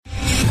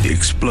The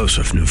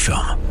explosive new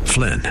film,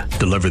 Flynn,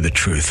 deliver the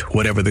truth,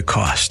 whatever the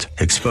cost,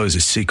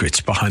 exposes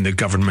secrets behind the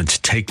government's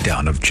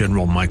takedown of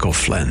General Michael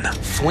Flynn.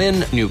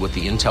 Flynn knew what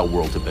the intel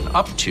world had been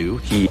up to.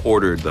 He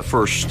ordered the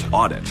first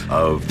audit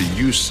of the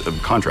use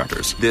of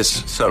contractors.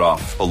 This set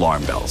off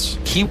alarm bells.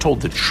 He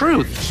told the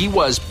truth. He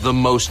was the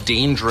most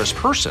dangerous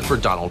person for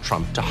Donald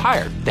Trump to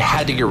hire. They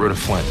had to get rid of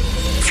Flynn.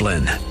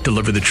 Flynn,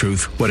 deliver the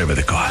truth, whatever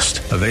the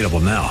cost. Available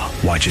now.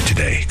 Watch it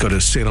today. Go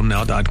to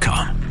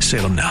salemnow.com.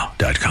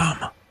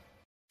 salemnow.com.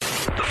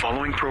 The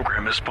following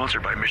program is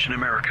sponsored by Mission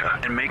America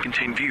and may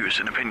contain views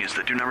and opinions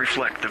that do not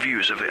reflect the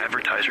views of the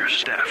advertisers,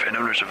 staff, and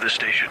owners of this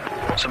station.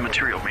 Some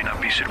material may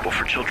not be suitable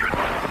for children.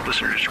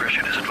 Listener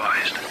discretion is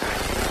advised.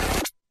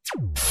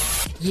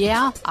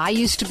 Yeah, I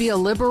used to be a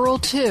liberal,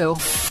 too.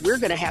 We're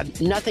going to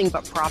have nothing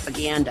but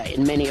propaganda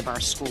in many of our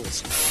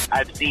schools.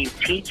 I've seen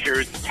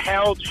teachers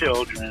tell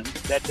children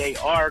that they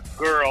are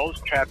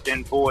girls trapped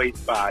in boys'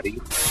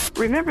 bodies.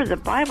 Remember, the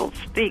Bible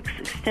speaks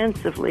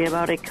extensively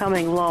about a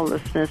coming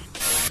lawlessness.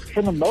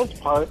 For the most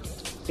part,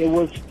 it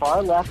was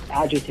far-left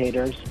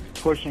agitators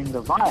pushing the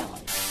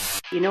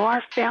violence. You know,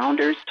 our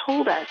founders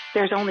told us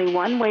there's only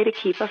one way to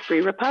keep a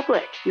free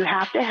republic. You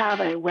have to have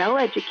a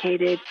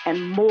well-educated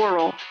and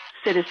moral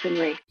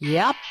citizenry.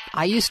 Yep,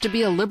 I used to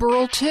be a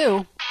liberal,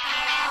 too.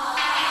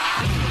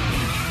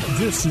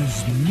 This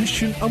is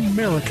Mission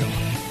America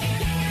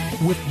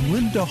with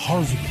Linda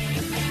Harvey.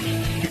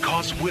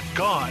 Because with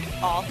God,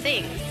 all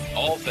things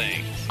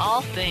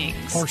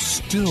are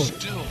still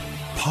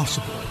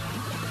possible.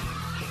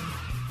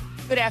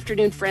 Good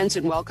afternoon, friends,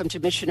 and welcome to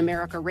Mission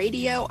America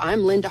Radio.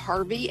 I'm Linda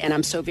Harvey, and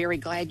I'm so very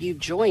glad you've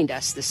joined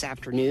us this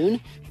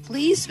afternoon.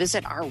 Please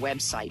visit our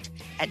website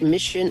at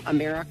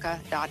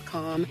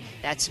missionamerica.com.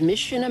 That's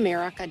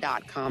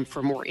missionamerica.com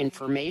for more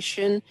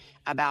information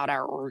about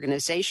our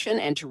organization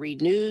and to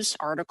read news,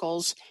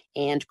 articles,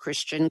 and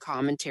Christian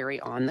commentary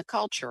on the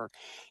culture.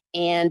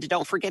 And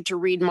don't forget to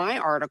read my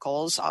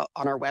articles on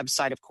our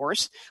website, of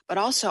course, but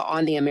also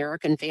on the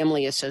American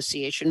Family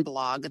Association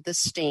blog, The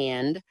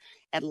Stand,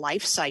 at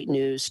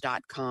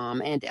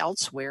lifesitenews.com and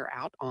elsewhere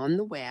out on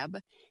the web.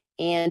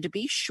 And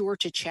be sure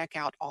to check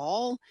out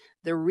all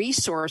the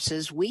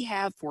resources we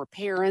have for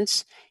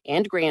parents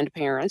and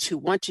grandparents who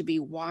want to be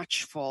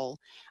watchful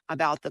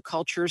about the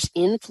culture's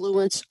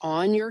influence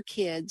on your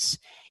kids.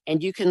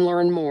 And you can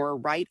learn more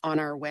right on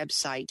our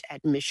website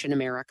at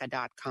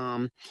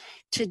missionamerica.com.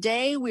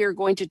 Today, we are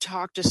going to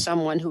talk to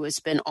someone who has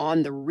been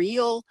on the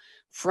real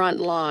front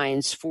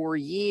lines for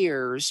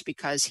years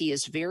because he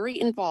is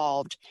very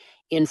involved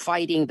in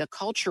fighting the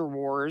culture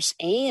wars,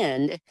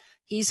 and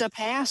he's a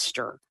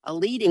pastor, a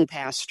leading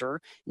pastor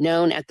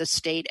known at the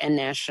state and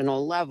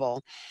national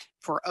level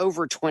for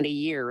over 20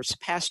 years.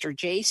 Pastor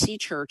J.C.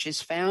 Church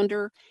is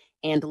founder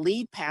and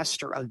lead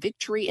pastor of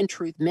Victory and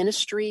Truth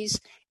Ministries,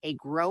 a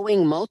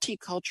growing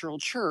multicultural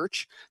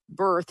church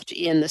birthed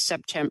in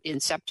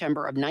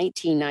September of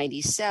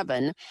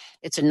 1997.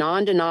 It's a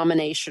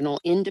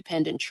non-denominational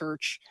independent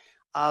church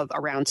of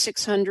around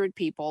 600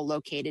 people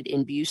located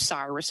in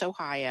Bucyrus,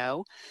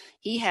 Ohio.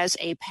 He has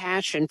a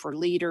passion for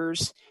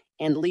leaders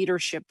and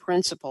leadership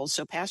principles.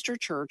 So Pastor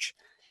Church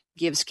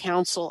gives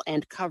counsel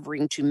and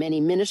covering to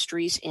many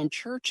ministries and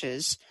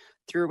churches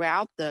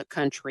throughout the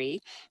country.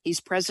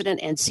 He's president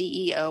and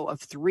CEO of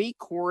Three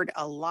Chord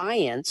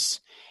Alliance,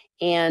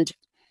 and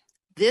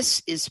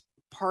this is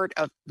part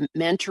of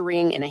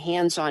mentoring and a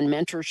hands-on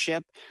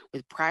mentorship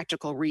with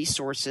practical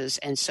resources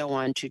and so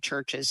on to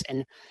churches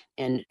and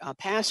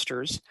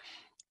pastors.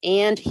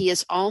 And he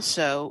is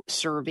also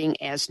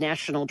serving as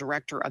National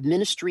Director of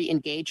Ministry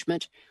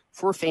Engagement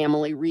for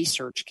Family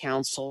Research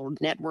Council,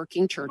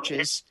 networking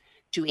churches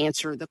to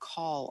answer the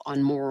call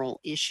on moral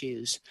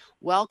issues.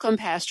 Welcome,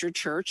 Pastor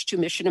Church, to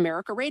Mission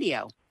America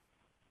Radio.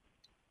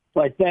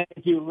 Well, thank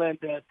you,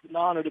 Linda. It's an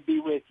honor to be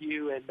with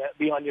you and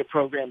be on your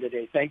program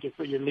today. Thank you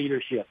for your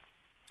leadership.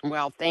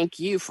 Well, thank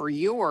you for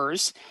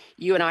yours.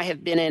 You and I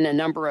have been in a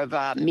number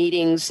of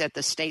meetings at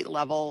the state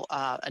level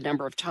a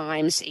number of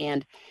times,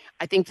 and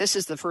I think this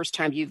is the first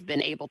time you've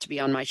been able to be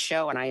on my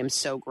show, and I am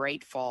so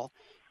grateful.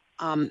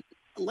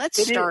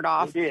 Let's start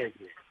off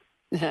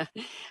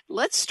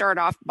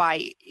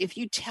by, if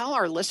you tell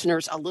our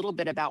listeners a little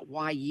bit about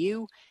why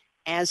you,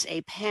 as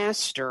a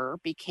pastor,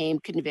 became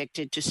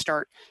convicted to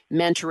start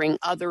mentoring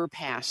other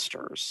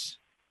pastors.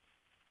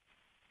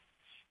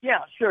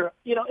 Yeah, sure.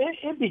 You know,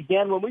 it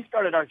began when we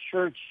started our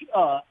church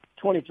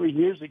 23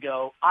 years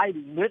ago. I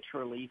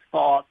literally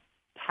thought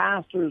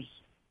pastors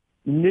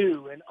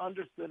knew and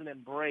understood and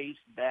embraced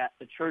that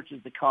the church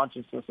is the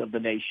consciousness of the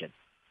nation.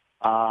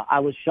 I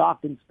was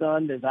shocked and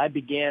stunned as I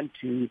began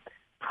to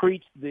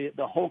preach the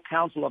whole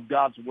counsel of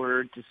God's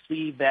word to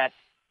see that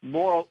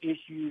moral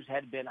issues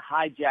had been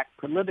hijacked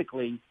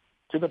politically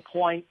to the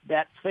point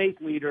that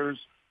faith leaders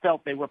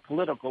felt they were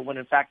political when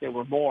in fact they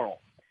were moral.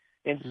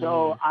 And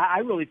so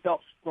I really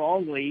felt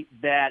strongly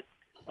that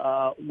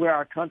where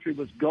our country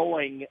was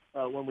going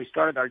when we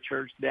started our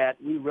church, that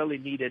we really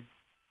needed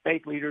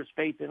faith leaders,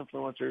 faith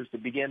influencers to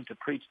begin to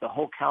preach the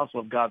whole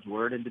counsel of God's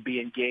word and to be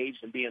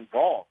engaged and be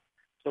involved.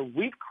 So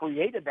we've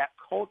created that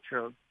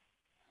culture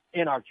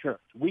in our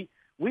church. We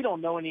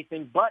don't know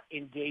anything but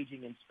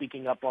engaging and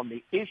speaking up on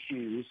the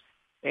issues.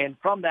 And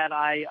from that,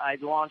 I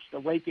launched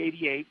Awake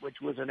 88,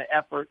 which was an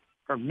effort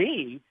for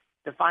me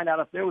to find out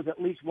if there was at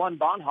least one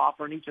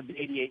Bonhoeffer in each of the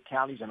 88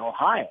 counties in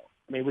Ohio.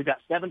 I mean, we've got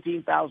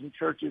 17,000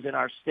 churches in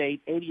our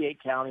state,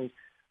 88 counties,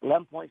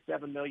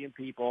 11.7 million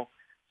people.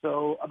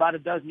 So about a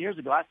dozen years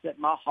ago, I set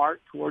my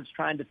heart towards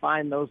trying to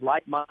find those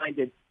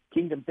like-minded,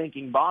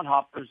 kingdom-thinking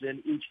Bonhoeffers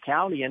in each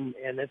county, and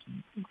it's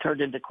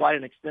turned into quite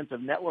an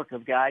extensive network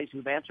of guys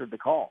who've answered the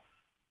call.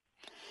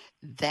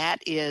 That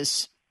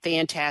is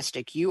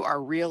fantastic. You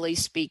are really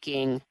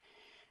speaking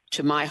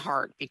to my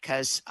heart,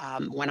 because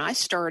when I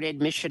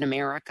started Mission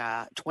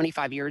America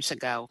 25 years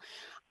ago,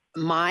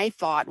 my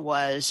thought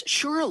was,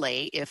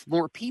 surely if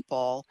more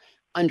people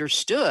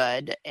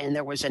understood and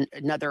there was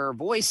another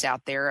voice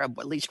out there,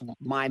 at least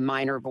my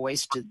minor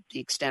voice to the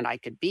extent I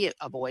could be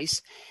a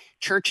voice,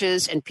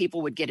 churches and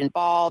people would get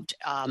involved,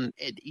 and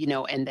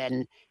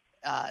then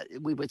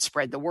we would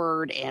spread the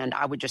word, and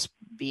I would just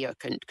be a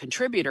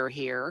contributor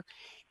here.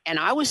 And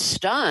I was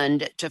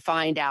stunned to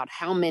find out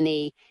how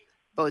many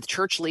both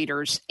church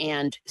leaders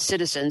and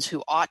citizens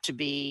who ought to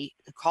be,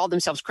 call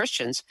themselves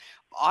Christians,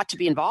 ought to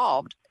be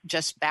involved,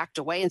 just backed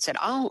away and said,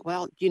 oh,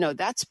 well,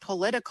 that's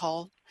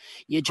political.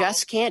 You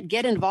just can't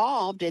get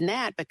involved in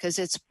that because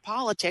it's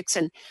politics.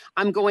 And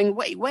I'm going,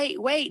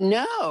 wait,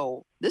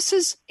 no, this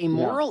is a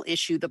moral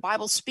issue the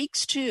Bible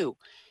speaks to.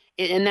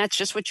 And that's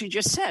just what you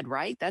just said,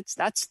 right?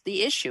 That's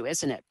the issue,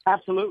 isn't it?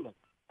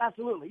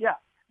 Absolutely, yeah.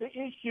 The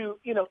issue,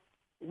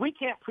 we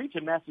can't preach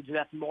a message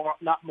that's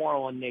not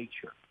moral in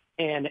nature.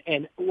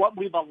 And what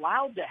we've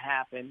allowed to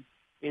happen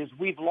is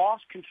we've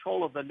lost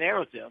control of the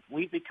narrative.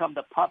 We've become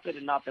the puppet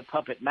and not the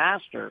puppet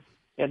master.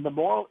 And the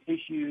moral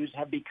issues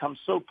have become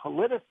so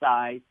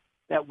politicized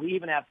that we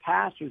even have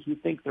pastors who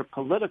think they're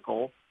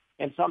political,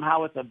 and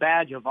somehow it's a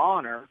badge of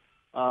honor,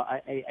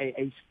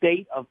 a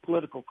state of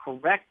political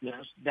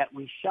correctness, that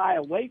we shy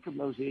away from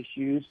those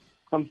issues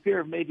from fear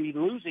of maybe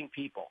losing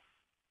people.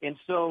 And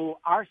so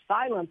our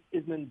silence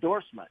is an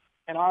endorsement,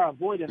 and our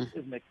avoidance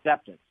is an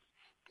acceptance.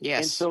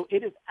 Yes. And so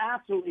it is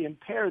absolutely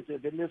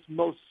imperative in this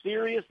most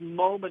serious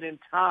moment in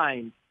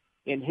time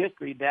in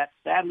history that,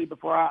 sadly,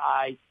 before our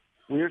eyes,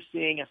 we're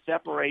seeing a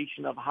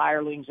separation of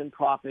hirelings and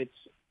prophets,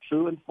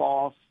 true and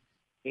false,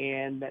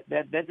 and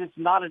that is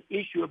not an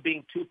issue of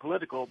being too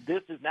political.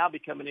 This has now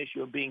become an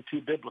issue of being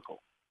too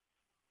biblical.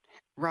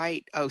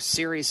 Right. Oh,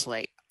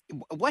 seriously.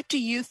 What do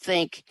you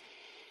think?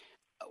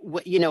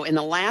 In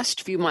the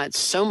last few months,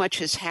 so much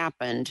has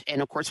happened,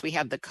 and of course, we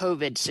have the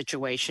COVID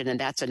situation, and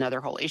that's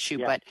another whole issue.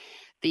 Yeah. But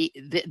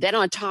then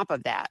on top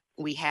of that,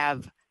 we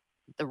have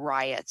the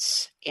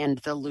riots and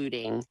the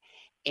looting.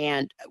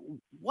 And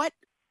what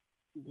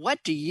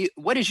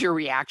is your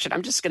reaction?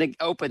 I'm just going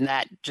to open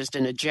that just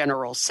in a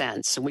general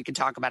sense, and we can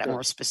talk about it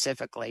more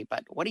specifically.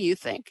 But what do you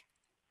think?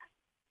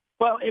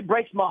 Well, it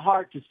breaks my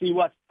heart to see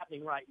what's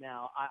happening right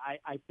now.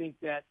 I think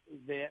that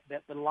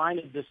the line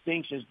of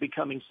distinction is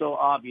becoming so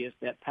obvious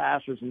that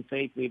pastors and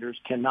faith leaders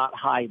cannot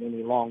hide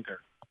any longer.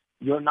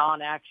 Your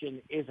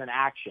non-action is an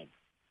action.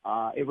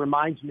 It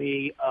reminds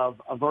me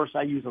of a verse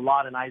I use a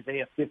lot in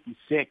Isaiah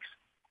 56,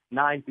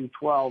 9 through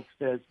 12,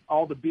 says,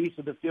 all the beasts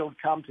of the field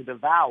come to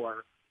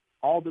devour,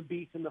 all the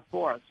beasts in the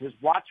forest. His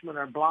watchmen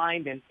are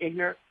blind and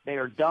ignorant. They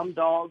are dumb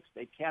dogs.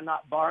 They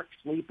cannot bark,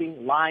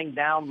 sleeping, lying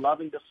down,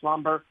 loving to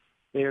slumber.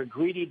 They are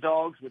greedy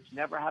dogs which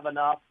never have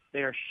enough.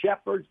 They are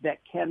shepherds that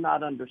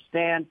cannot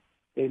understand.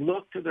 They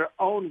look to their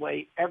own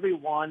way, every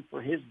one for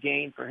his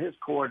gain, for his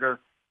quarter.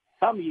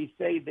 Some of you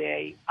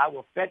say I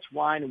will fetch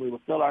wine and we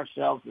will fill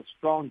ourselves with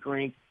strong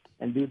drink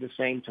and do the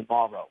same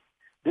tomorrow.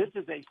 This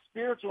is a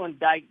spiritual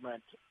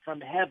indictment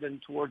from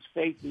heaven towards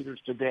faith leaders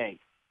today.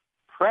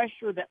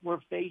 Pressure that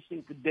we're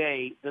facing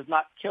today does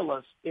not kill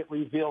us, it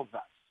reveals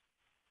us.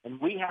 And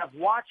we have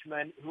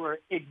watchmen who are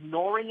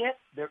ignoring it.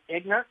 They're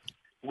ignorant.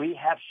 We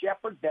have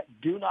shepherds that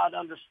do not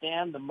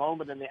understand the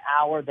moment and the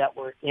hour that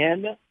we're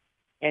in.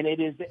 And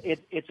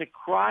it's a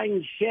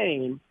crying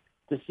shame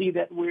to see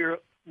that we're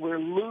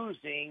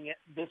losing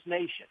this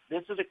nation.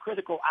 This is a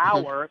critical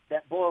hour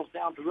that boils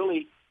down to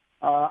really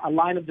a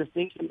line of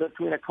distinction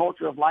between a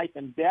culture of life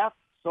and death,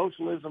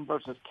 socialism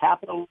versus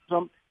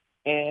capitalism,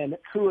 and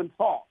true and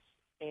false.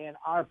 And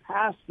our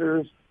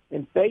pastors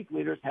and faith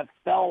leaders have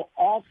fell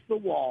off the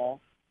wall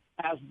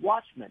as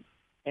watchmen.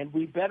 And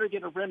we better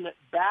get a remnant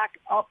back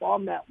up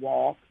on that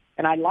wall.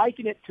 And I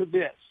liken it to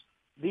this.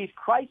 These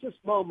crisis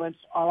moments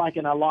are like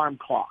an alarm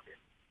clock.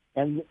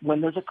 And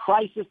when there's a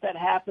crisis that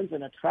happens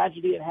and a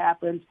tragedy that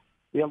happens,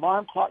 the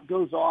alarm clock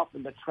goes off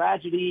and the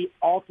tragedy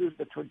alters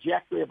the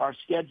trajectory of our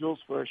schedules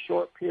for a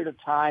short period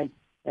of time.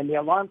 And the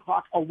alarm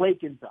clock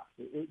awakens us.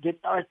 It gets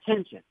our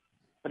attention.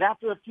 But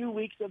after a few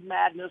weeks of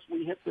madness,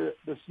 we hit the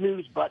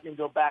snooze button and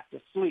go back to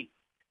sleep.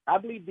 I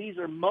believe these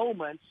are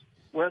moments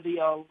where the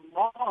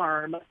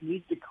alarm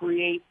needs to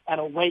create an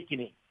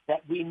awakening,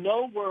 that we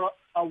know we're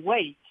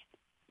awake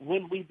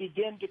when we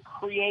begin to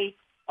create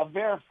a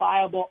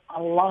verifiable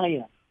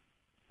alliance,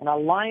 an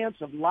alliance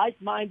of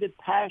like-minded,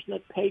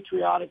 passionate,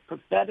 patriotic,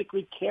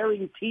 prophetically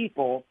caring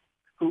people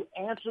who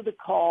answer the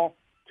call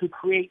to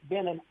create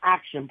then an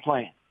action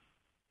plan.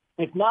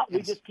 If not,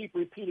 we just keep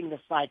repeating the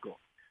cycle.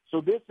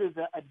 So this is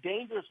a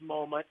dangerous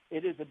moment.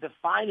 It is a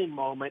defining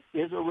moment.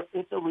 It's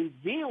a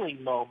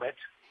revealing moment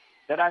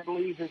that I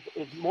believe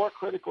is more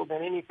critical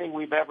than anything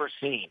we've ever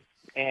seen.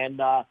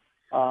 And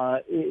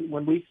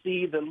when we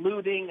see the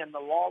looting and the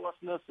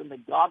lawlessness and the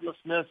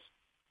godlessness,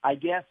 I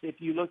guess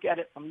if you look at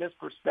it from this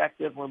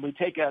perspective, when we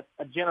take a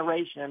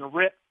generation and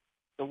rip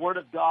the Word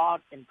of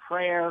God and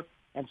prayer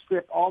and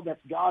strip all that's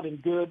God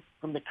and good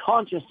from the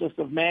consciousness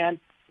of man,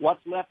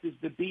 what's left is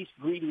the beast,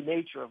 greedy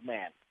nature of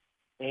man.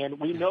 And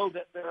we know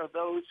that there are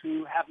those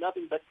who have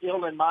nothing but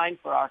ill in mind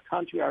for our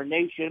country, our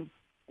nation,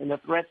 and the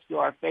threats to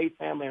our faith,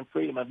 family, and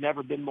freedom have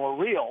never been more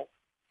real.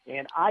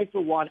 And I,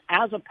 for one,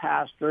 as a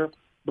pastor,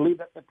 believe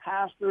that the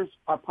pastors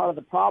are part of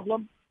the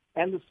problem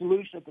and the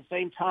solution at the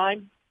same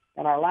time.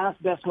 And our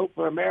last best hope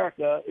for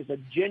America is a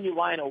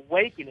genuine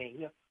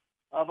awakening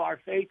of our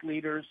faith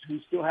leaders who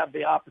still have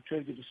the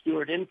opportunity to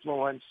steward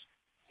influence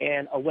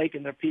and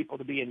awaken their people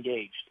to be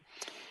engaged.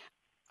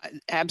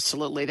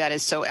 Absolutely. That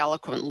is so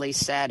eloquently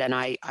said. And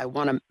I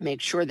want to make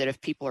sure that if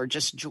people are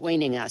just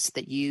joining us,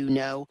 that you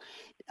know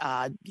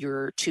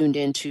you're tuned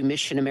into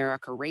Mission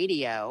America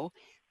Radio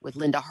with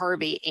Linda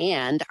Harvey.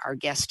 And our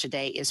guest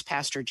today is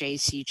Pastor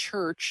J.C.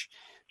 Church,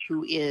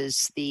 who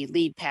is the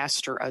lead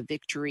pastor of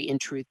Victory in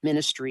Truth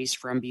Ministries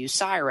from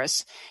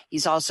Bucyrus.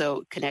 He's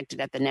also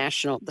connected at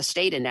the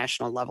state and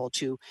national level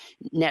to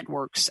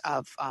networks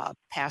of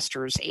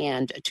pastors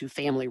and to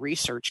Family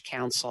Research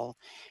Council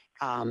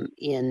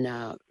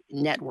in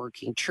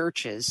networking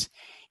churches.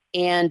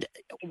 And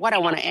what I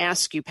want to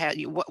ask you, Pat,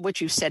 what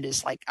you said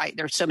is like,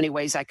 there's so many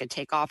ways I could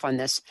take off on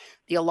this.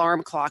 The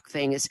alarm clock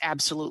thing is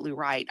absolutely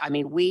right. I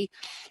mean,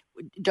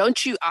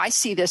 I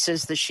see this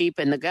as the sheep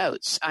and the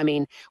goats. I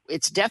mean,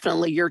 it's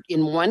definitely you're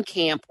in one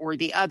camp or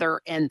the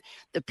other. And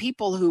the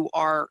people who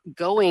are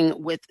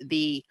going with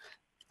the,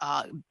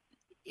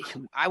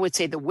 I would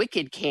say the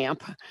wicked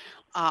camp,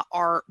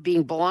 are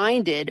being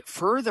blinded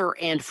further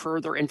and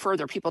further and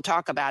further. People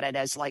talk about it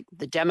as like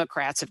the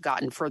Democrats have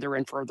gotten further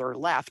and further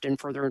left and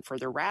further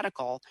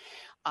radical,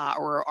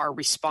 or are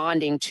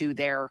responding to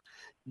their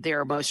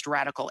most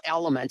radical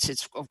elements.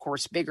 It's, of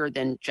course, bigger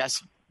than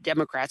just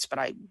Democrats, but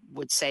I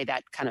would say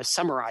that kind of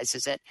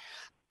summarizes it.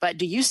 But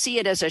do you see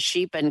it as a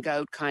sheep and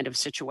goat kind of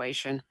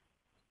situation?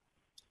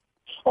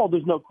 Oh,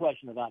 there's no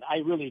question about it. I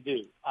really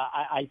do.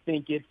 I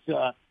think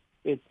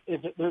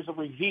there's a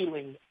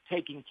revealing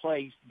taking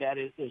place that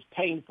is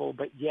painful,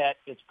 but yet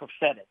it's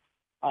prophetic.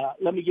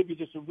 Let me give you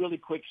just a really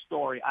quick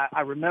story. I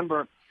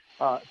remember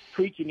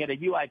preaching at a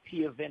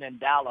UIP event in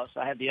Dallas.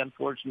 I had the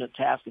unfortunate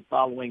task of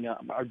following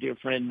our dear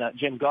friend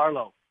Jim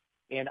Garlow.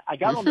 And I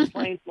got on the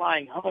plane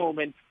flying home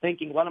and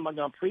thinking, what am I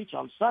going to preach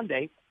on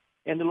Sunday?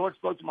 And the Lord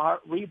spoke to my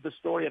heart, read the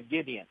story of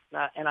Gideon.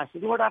 And I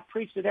said, Lord, I've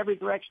preached it every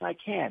direction I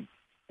can.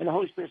 And the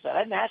Holy Spirit said,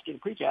 I didn't ask you to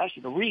preach it, I asked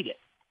you to read it.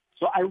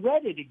 So I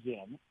read it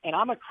again, and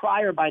I'm a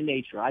crier by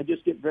nature. I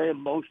just get very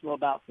emotional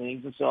about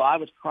things, and so I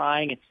was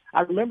crying. And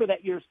I remember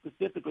that year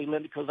specifically,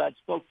 Linda, because I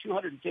spoke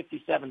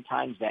 257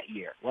 times that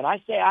year. When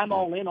I say I'm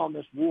all in on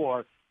this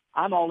war,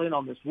 I'm all in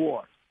on this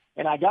war.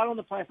 And I got on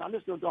the plane. So I'm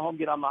just going to go home,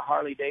 get on my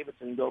Harley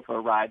Davidson, and go for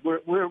a ride.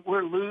 We're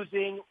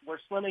losing. We're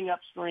swimming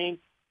upstream.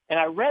 And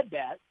I read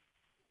that,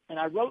 and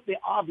I wrote the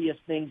obvious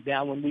things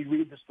down when we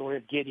read the story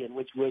of Gideon,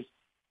 which was,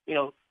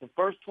 the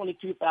first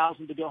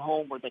 22,000 to go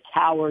home were the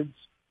cowards.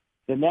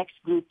 The next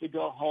group to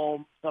go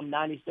home, some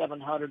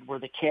 9,700, were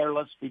the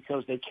careless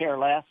because they care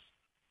less.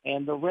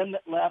 And the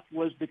remnant left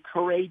was the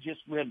courageous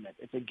remnant.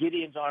 It's a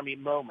Gideon's Army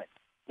moment.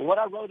 But what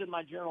I wrote in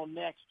my journal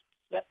next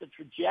set the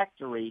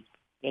trajectory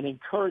and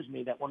encouraged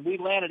me that when we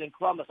landed in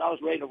Columbus, I was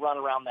ready to run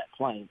around that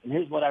plane. And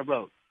here's what I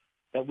wrote,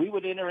 that we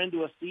would enter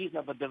into a season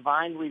of a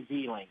divine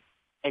revealing,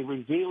 a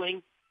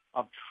revealing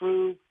of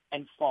true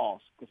and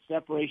false, the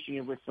separation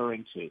you're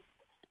referring to.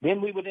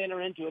 Then we would enter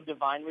into a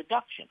divine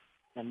reduction.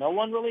 And no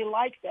one really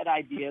likes that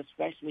idea,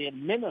 especially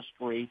in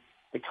ministry,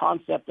 the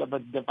concept of a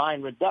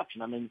divine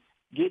reduction. I mean,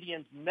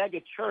 Gideon's mega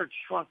church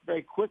shrunk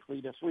very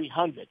quickly to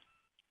 300.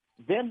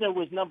 Then there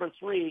was number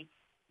 3,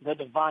 the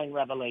divine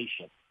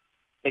revelation.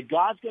 That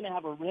God's going to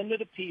have a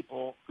remnant of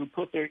people who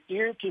put their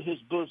ear to his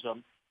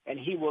bosom, and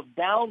he will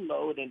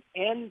download an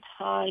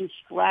end-time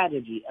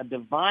strategy, a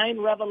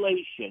divine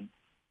revelation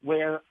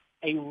where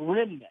a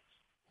remnant,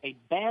 a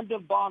band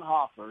of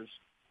Bonhoeffers,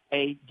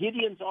 a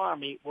Gideon's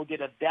army will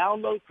get a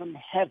download from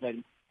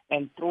heaven,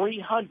 and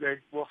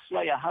 300 will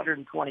slay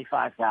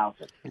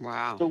 125,000.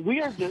 Wow! So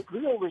we are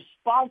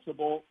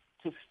responsible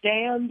to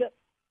stand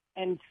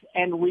and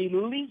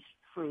release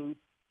truth.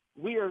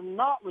 We are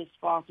not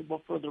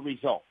responsible for the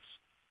results.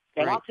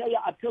 And right. I'll tell you,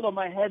 I pillow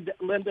my head,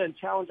 Linda, and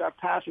challenge our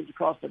pastors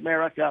across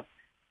America.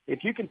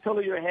 If you can pillow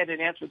your head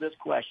and answer this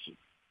question,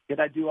 did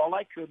I do all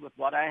I could with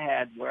what I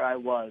had where I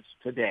was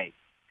today?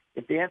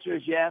 If the answer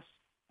is yes,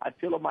 I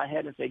pillow my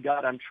head and say,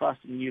 God, I'm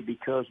trusting you,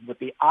 because with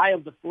the eye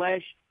of the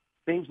flesh,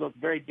 things look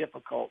very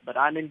difficult. But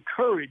I'm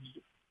encouraged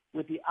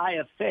with the eye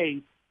of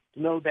faith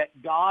to know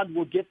that God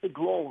will get the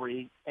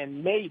glory,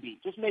 and maybe,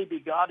 just maybe,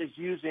 God is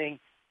using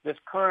this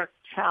current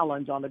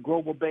challenge on a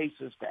global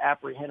basis to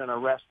apprehend and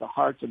arrest the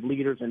hearts of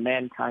leaders and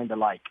mankind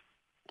alike?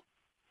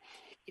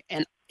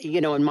 And,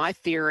 and my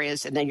fear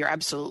is, and then you're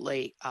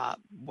absolutely,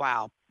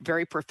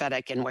 very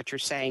prophetic in what you're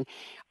saying.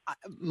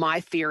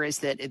 My fear is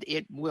that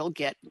it will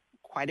get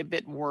quite a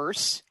bit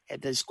worse.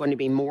 There's going to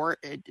be more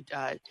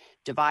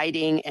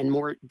dividing and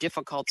more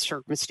difficult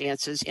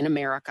circumstances in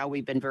America.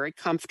 We've been very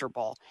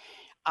comfortable.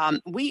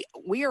 We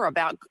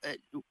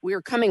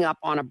are coming up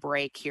on a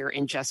break here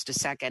in just a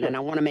second, and I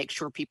want to make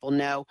sure people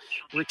know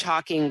we're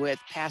talking with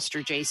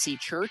Pastor J.C.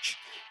 Church,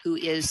 who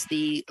is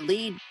the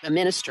lead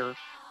minister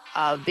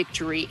of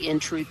Victory in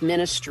Truth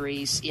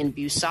Ministries in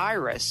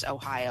Bucyrus,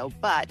 Ohio,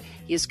 but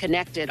he is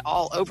connected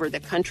all over the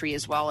country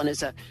as well and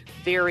is a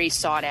very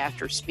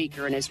sought-after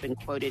speaker and has been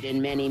quoted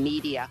in many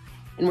media.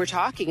 And we're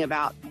talking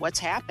about what's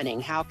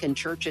happening. How can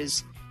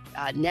churches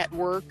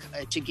network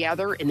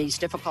together in these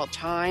difficult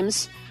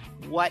times?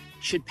 What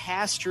should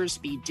pastors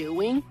be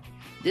doing?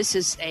 This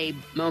is a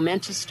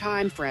momentous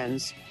time,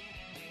 friends.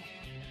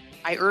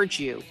 I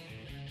urge you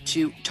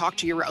to talk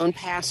to your own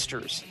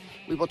pastors.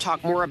 We will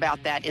talk more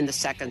about that in the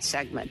second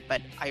segment,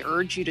 but I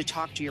urge you to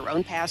talk to your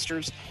own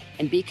pastors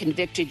and be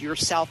convicted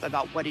yourself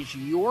about what is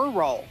your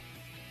role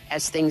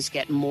as things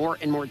get more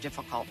and more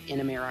difficult in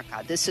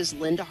America. This is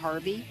Linda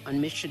Harvey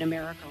on Mission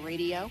America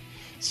Radio.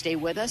 Stay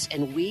with us,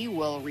 and we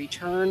will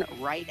return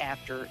right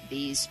after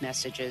these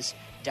messages.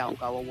 Don't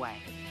go away.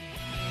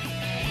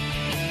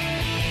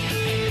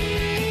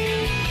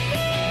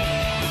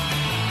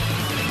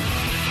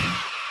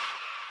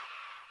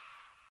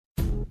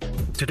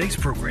 Today's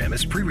program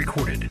is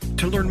pre-recorded.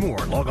 To learn more,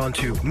 log on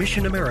to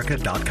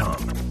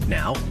missionamerica.com.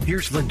 Now,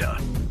 here's Linda.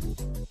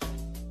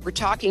 We're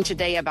talking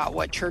today about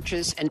what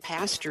churches and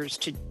pastors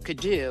could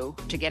do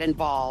to get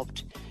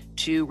involved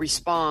to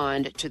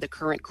respond to the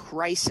current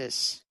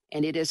crisis,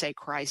 and it is a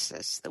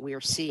crisis that we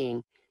are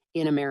seeing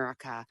in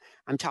America.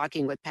 I'm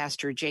talking with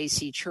Pastor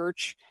J.C.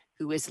 Church,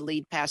 who is the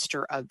lead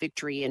pastor of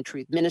Victory in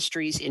Truth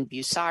Ministries in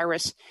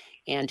Bucyrus,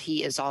 and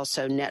he is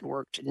also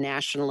networked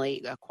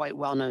nationally, a quite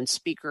well-known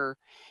speaker.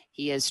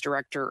 He is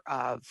director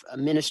of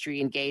ministry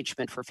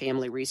engagement for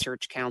Family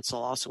Research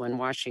Council, also in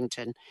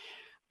Washington.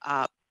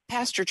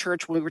 Pastor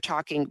Church, we were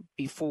talking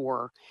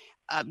before,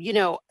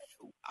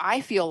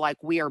 I feel like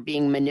we are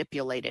being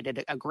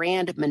manipulated. A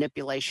grand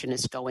manipulation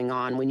is going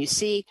on. When you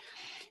see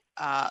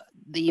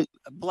the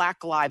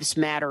Black Lives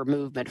Matter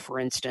movement, for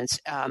instance,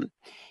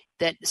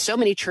 that so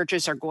many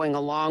churches are going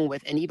along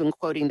with and even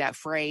quoting that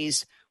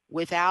phrase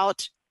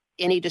without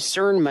any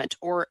discernment,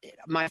 or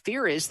my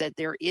fear is that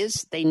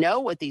they know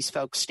what these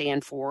folks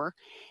stand for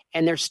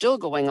and they're still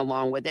going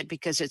along with it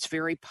because it's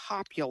very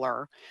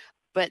popular.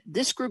 But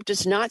this group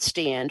does not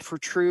stand for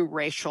true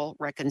racial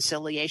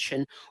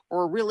reconciliation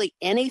or really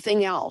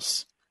anything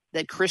else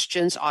that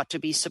Christians ought to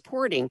be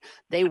supporting.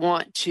 They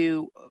want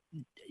to,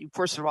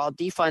 first of all,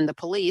 defund the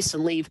police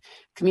and leave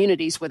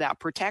communities without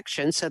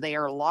protection, so they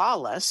are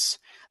lawless.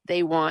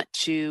 They want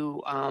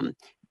to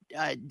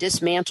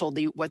dismantle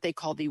what they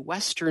call the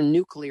Western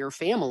nuclear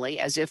family,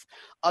 as if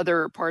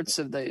other parts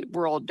of the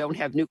world don't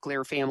have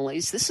nuclear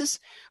families. This is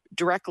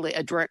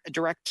a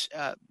direct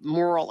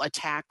moral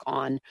attack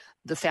on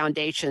the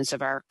foundations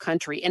of our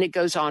country. And it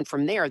goes on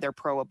from there. They're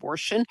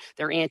pro-abortion.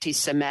 They're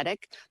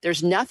anti-Semitic.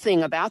 There's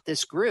nothing about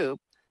this group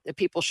that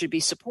people should be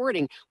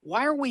supporting.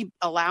 Why are we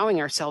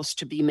allowing ourselves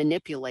to be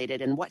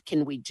manipulated, and what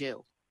can we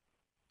do?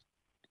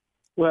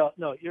 Well,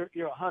 no, you're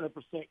 100%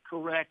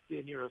 correct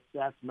in your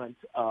assessment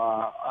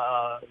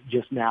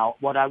just now.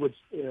 What I would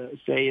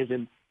say is,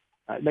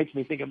 it makes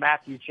me think of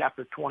Matthew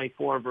chapter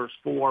 24, verse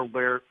 4,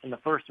 where in the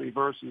first three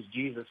verses,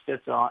 Jesus is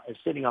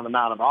sitting on the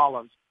Mount of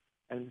Olives,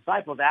 and the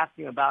disciples ask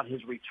him about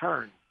his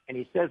return. And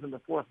he says in the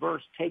fourth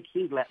verse, "Take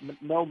heed, let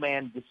no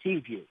man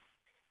deceive you."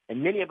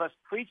 And many of us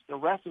preach the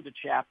rest of the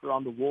chapter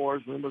on the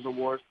wars, rumors of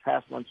wars,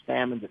 pestilence,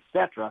 famines,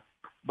 etc.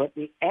 But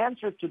the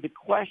answer to the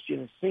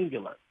question is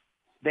singular.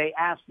 They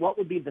asked, "What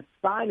would be the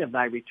sign of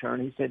thy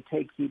return?" He said,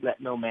 "Take heed, let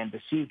no man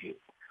deceive you."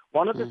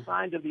 One of the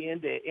signs of the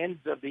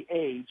ends of the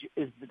age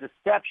is the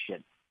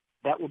deception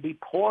that will be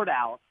poured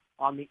out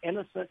on the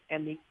innocent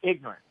and the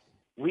ignorant.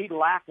 We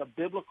lack a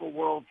biblical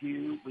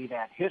worldview. We've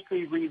had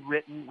history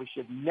rewritten. We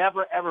should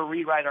never, ever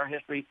rewrite our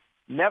history.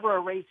 Never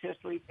erase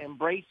history.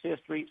 Embrace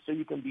history so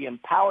you can be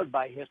empowered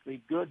by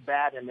history, good,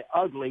 bad, and the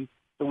ugly,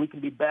 so we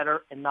can be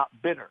better and not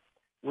bitter.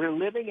 We're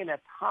living in a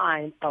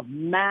time of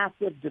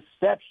massive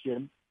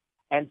deception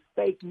and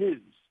fake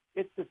news.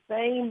 It's the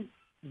same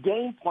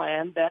game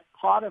plan that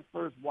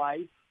Potiphar's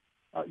wife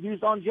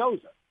used on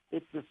Joseph.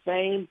 It's the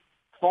same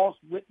false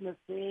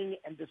witnessing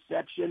and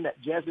deception that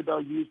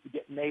Jezebel used to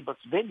get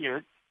Naboth's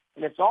vineyard.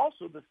 And it's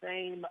also the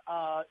same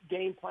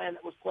game plan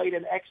that was played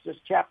in Exodus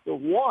chapter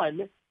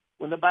 1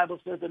 when the Bible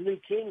says the new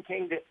king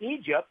came to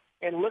Egypt.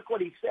 And look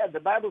what he said. The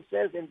Bible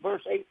says in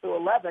verse 8 through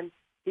 11,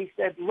 he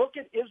said, "Look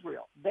at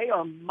Israel. They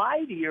are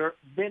mightier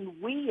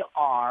than we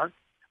are.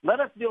 Let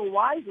us deal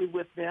wisely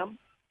with them,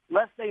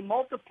 lest they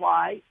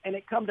multiply, and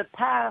it come to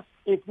pass,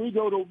 if we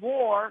go to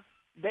war,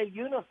 they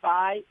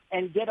unify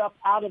and get up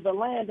out of the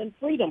land, and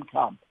freedom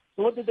come."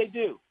 So what did they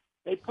do?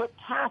 They put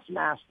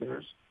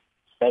taskmasters,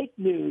 fake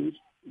news,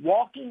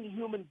 walking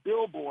human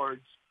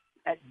billboards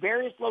at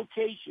various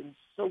locations,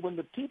 so when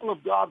the people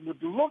of God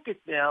would look at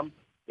them,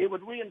 it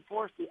would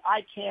reinforce the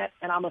I can't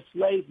and I'm a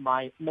slave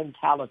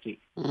mentality.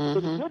 So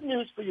the good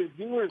news for your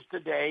viewers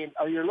today,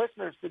 or your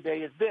listeners today,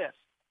 is this.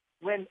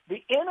 When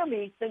the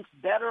enemy thinks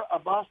better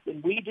of us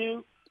than we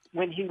do,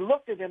 when he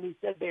looked at them, he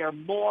said they are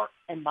more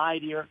and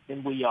mightier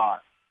than we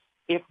are.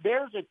 If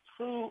there's a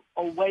true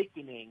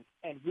awakening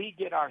and we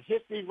get our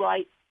history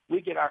right,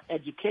 we get our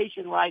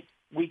education right,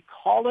 we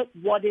call it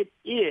what it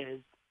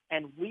is,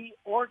 and we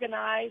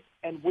organize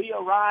and we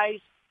arise,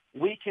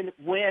 we can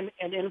win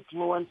and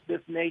influence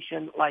this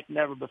nation like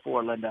never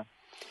before, Linda.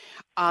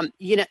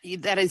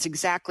 That is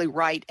exactly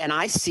right. And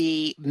I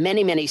see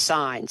many, many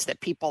signs that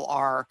people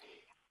are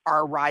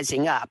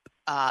rising up.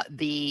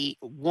 The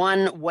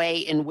one way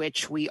in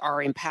which we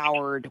are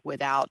empowered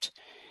without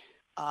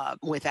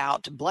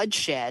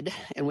bloodshed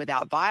and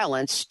without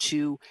violence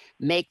to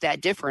make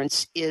that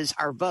difference is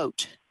our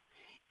vote.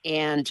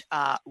 And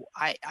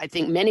I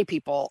think many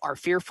people are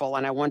fearful,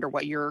 and I wonder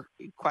what your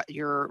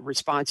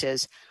response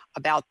is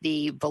about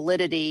the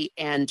validity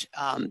and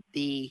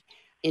the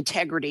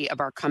integrity of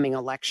our coming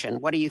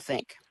election. What do you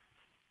think?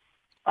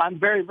 I'm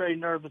very, very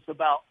nervous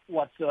about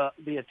what's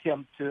the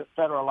attempt to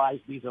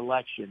federalize these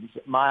elections.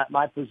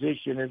 My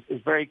position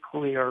is very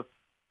clear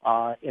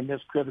in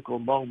this critical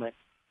moment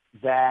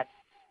that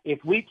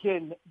if we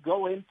can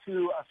go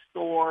into a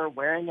store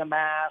wearing a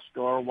mask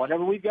or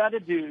whatever we've got to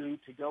do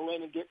to go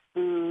in and get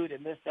food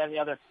and this, that, and the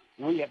other,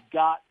 we have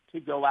got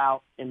to go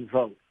out and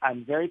vote.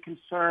 I'm very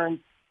concerned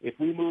if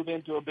we move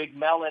into a big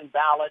mail-in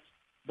ballot,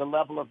 the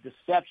level of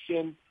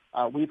deception.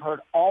 We've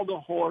heard all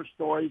the horror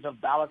stories of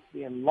ballots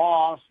being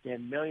lost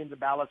and millions of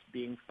ballots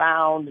being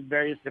found in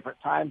various different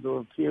times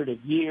over a period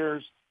of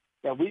years,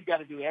 that we've got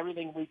to do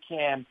everything we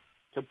can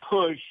to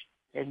push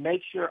and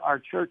make sure our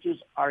churches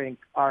are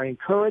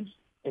encouraged,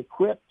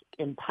 equipped,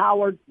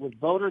 empowered with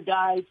voter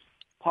guides,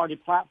 party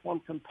platform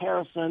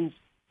comparisons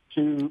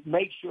to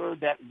make sure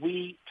that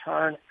we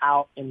turn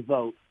out and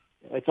vote.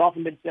 It's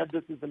often been said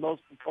this is the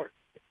most important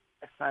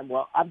time.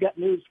 Well, I've got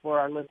news for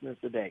our listeners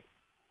today.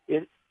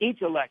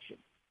 Each election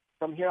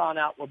from here on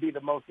out will be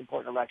the most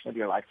important election of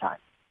your lifetime.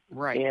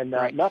 Right. And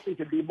right. Nothing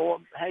could be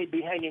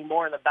hanging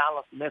more in the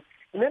balance than this.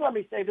 And then let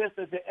me say this,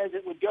 as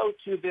it would go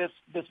to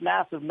this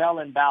massive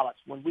mail-in ballots,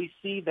 when we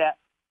see that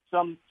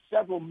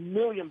several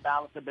million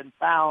ballots have been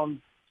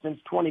found since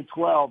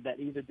 2012 that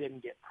either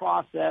didn't get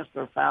processed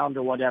or found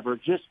or whatever,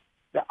 just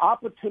the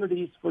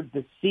opportunities for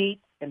deceit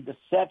and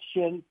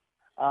deception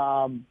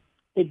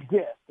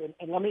exist.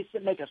 And let me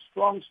make a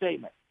strong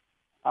statement.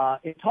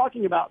 In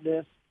talking about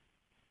this,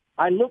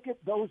 I look at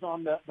those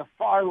on the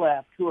far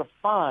left who are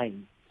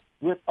fine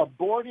with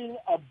aborting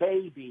a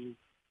baby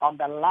on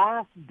the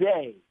last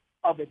day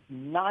of its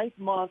 9th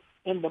month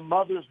in the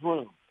mother's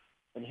womb.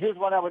 And here's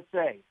what I would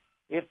say.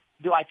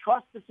 Do I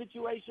trust the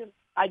situation?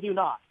 I do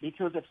not.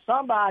 Because if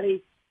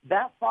somebody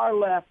that far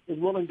left is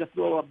willing to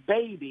throw a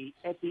baby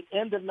at the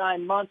end of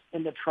 9 months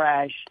in the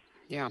trash,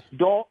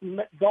 don't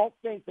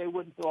think they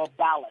wouldn't throw a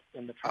ballot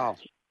in the trash.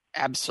 Oh,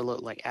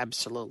 absolutely,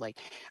 absolutely.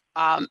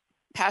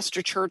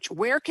 Pastor Church,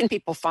 where can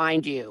people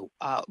find you?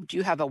 Do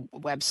you have a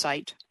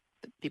website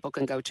that people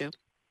can go to?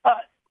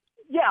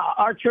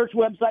 Our church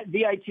website,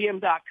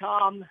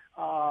 VITM.com,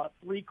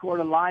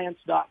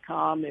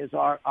 threecourtalliance.com is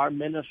our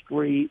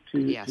ministry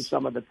to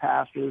some of the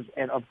pastors.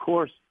 And, of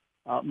course,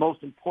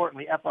 most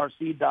importantly,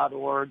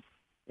 FRC.org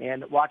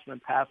and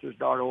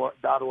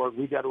WatchmanPastors.org.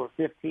 We've got over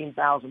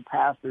 15,000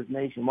 pastors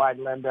nationwide,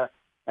 Linda,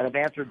 that have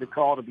answered the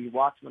call to be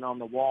watchmen on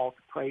the wall,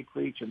 to pray,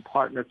 preach, and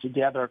partner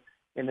together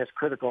in this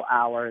critical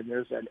hour. And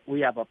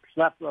we have a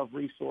plethora of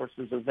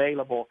resources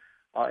available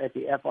at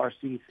the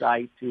FRC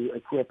site to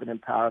equip and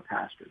empower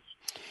pastors.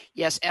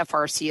 Yes,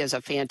 FRC is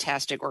a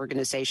fantastic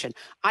organization.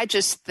 I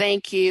just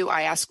thank you.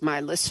 I ask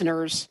my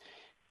listeners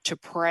to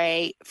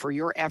pray for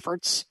your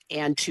efforts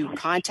and to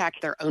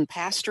contact their own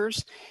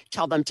pastors,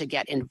 tell them to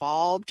get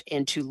involved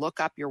and to look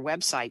up your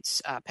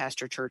websites,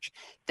 Pastor Church.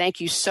 Thank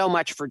you so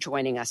much for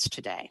joining us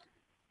today.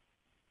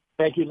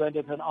 Thank you, Linda.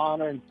 It's an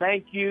honor, and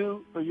thank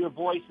you for your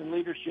voice and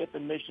leadership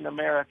in Mission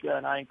America,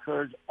 and I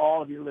encourage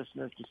all of your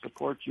listeners to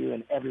support you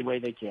in every way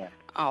they can.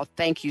 Oh,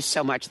 thank you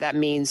so much. That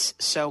means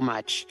so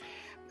much.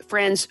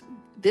 Friends,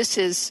 this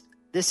is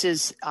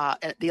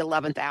the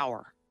 11th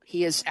hour.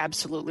 He is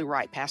absolutely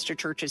right. Pastor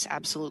Church is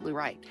absolutely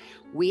right.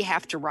 We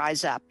have to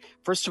rise up.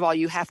 First of all,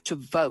 you have to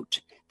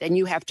vote. Then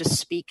you have to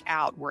speak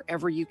out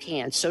wherever you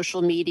can.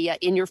 Social media,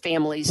 in your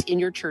families, in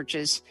your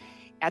churches,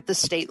 at the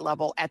state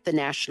level, at the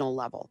national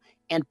level.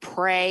 And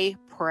pray,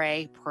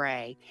 pray,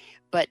 pray.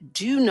 But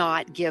do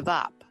not give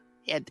up.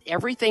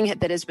 Everything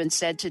that has been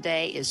said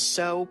today is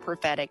so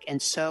prophetic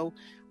and so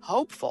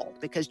hopeful,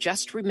 because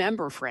just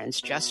remember, friends,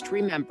 just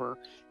remember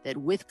that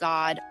with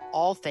God,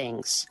 all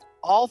things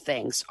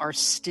are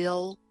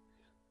still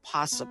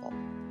possible.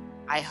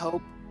 I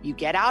hope you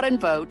get out and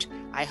vote.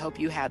 I hope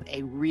you have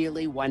a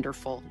really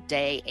wonderful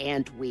day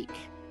and week.